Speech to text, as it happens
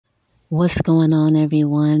What's going on,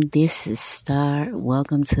 everyone? This is Star.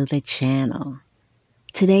 Welcome to the channel.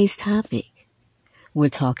 Today's topic, we're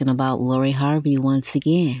talking about Lori Harvey once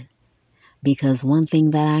again. Because one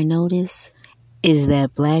thing that I notice is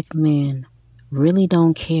that black men really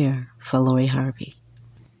don't care for Lori Harvey.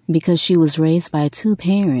 Because she was raised by two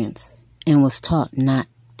parents and was taught not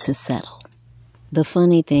to settle. The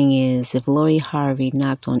funny thing is, if Lori Harvey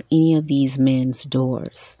knocked on any of these men's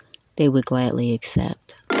doors, they would gladly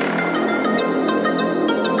accept.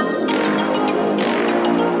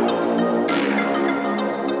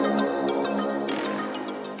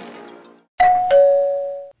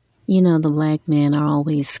 You know, the black men are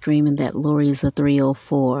always screaming that Lori's a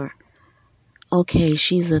 304. Okay,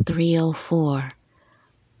 she's a 304,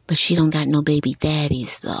 but she don't got no baby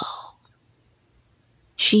daddies, though.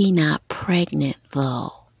 She not pregnant,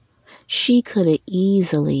 though. She could have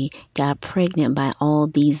easily got pregnant by all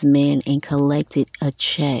these men and collected a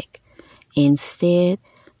check. Instead,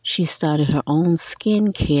 she started her own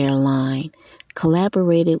skincare line,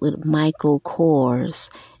 collaborated with Michael Kors,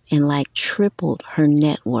 and tripled her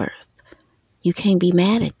net worth. You can't be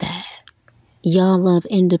mad at that. Y'all love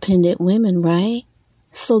independent women, right?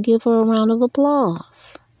 So give her a round of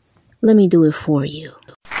applause. Let me do it for you.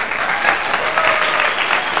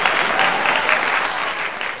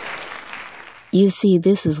 You see,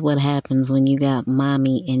 this is what happens when you got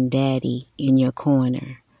mommy and daddy in your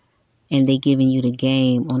corner and they giving you the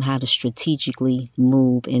game on how to strategically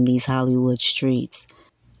move in these Hollywood streets.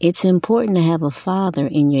 It's important to have a father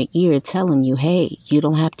in your ear telling you, hey, you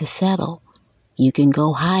don't have to settle. You can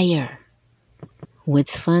go higher.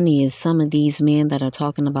 What's funny is some of these men that are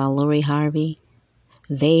talking about Lori Harvey,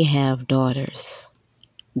 they have daughters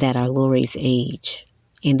that are Lori's age.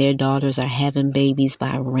 And their daughters are having babies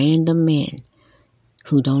by random men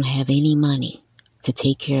who don't have any money to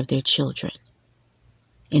take care of their children.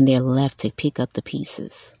 And they're left to pick up the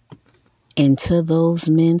pieces. And to those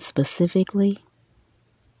men specifically,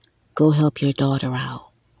 go help your daughter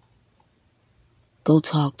out. Go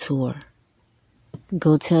talk to her.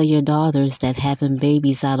 Go tell your daughters that having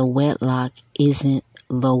babies out of wedlock isn't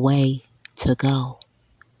the way to go.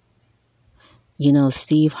 You know,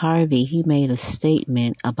 Steve Harvey, he made a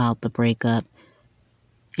statement about the breakup.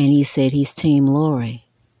 And he said he's Team Lori.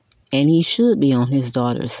 And he should be on his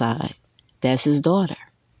daughter's side. That's his daughter.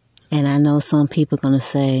 And I know some people are going to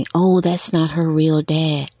say, oh, that's not her real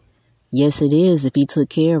dad. Yes, it is if he took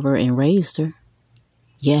care of her and raised her.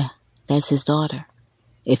 Yeah, that's his daughter.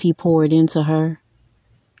 If he poured into her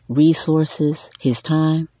resources, his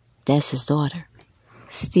time, that's his daughter.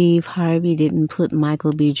 Steve Harvey didn't put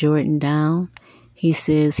Michael B. Jordan down. He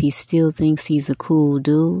says he still thinks he's a cool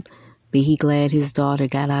dude, but he glad his daughter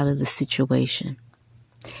got out of the situation.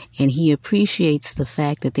 And he appreciates the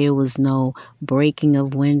fact that there was no breaking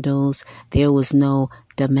of windows, there was no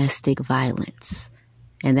domestic violence.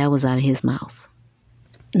 And that was out of his mouth.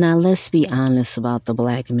 Now, let's be honest about the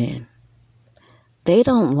black men. They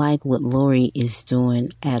don't like what Lori is doing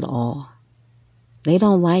at all. They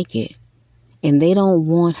don't like it. And they don't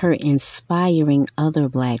want her inspiring other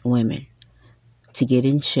black women to get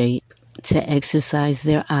in shape, to exercise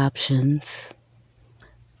their options,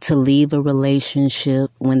 to leave a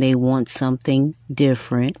relationship when they want something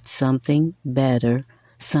different, something better,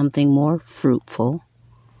 something more fruitful.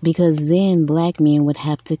 Because then black men would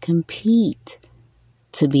have to compete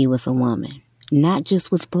to be with a woman. Not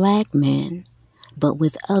just with black men, but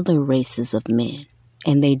with other races of men.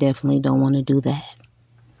 And they definitely don't want to do that.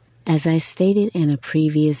 As I stated in a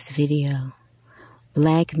previous video,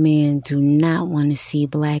 black men do not want to see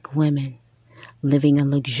black women living a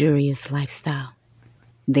luxurious lifestyle.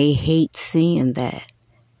 They hate seeing that.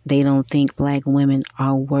 They don't think black women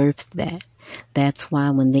are worth that. That's why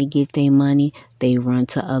when they get their money, they run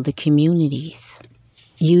to other communities.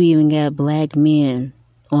 You even got black men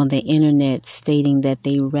on the internet stating that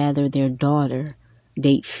they rather their daughter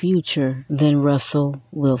date Future than Russell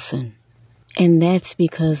Wilson. And that's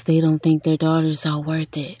because they don't think their daughters are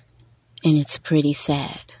worth it. And it's pretty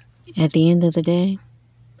sad. At the end of the day,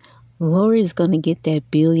 Lori's going to get that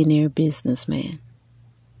billionaire businessman.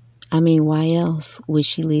 I mean, why else would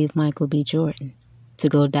she leave Michael B. Jordan? To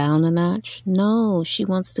go down a notch? No, she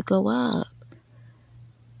wants to go up.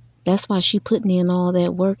 That's why she's putting in all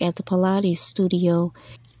that work at the Pilates studio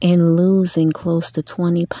and losing close to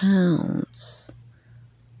 20 pounds.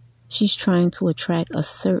 She's trying to attract a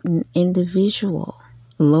certain individual.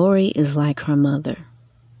 Lori is like her mother.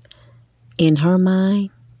 In her mind,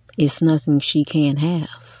 it's nothing she can't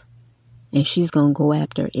have. And she's going to go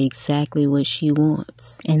after exactly what she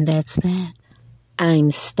wants. And that's that.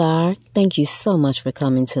 I'm Star. Thank you so much for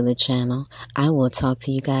coming to the channel. I will talk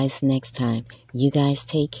to you guys next time. You guys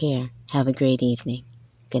take care. Have a great evening.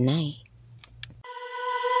 Good night.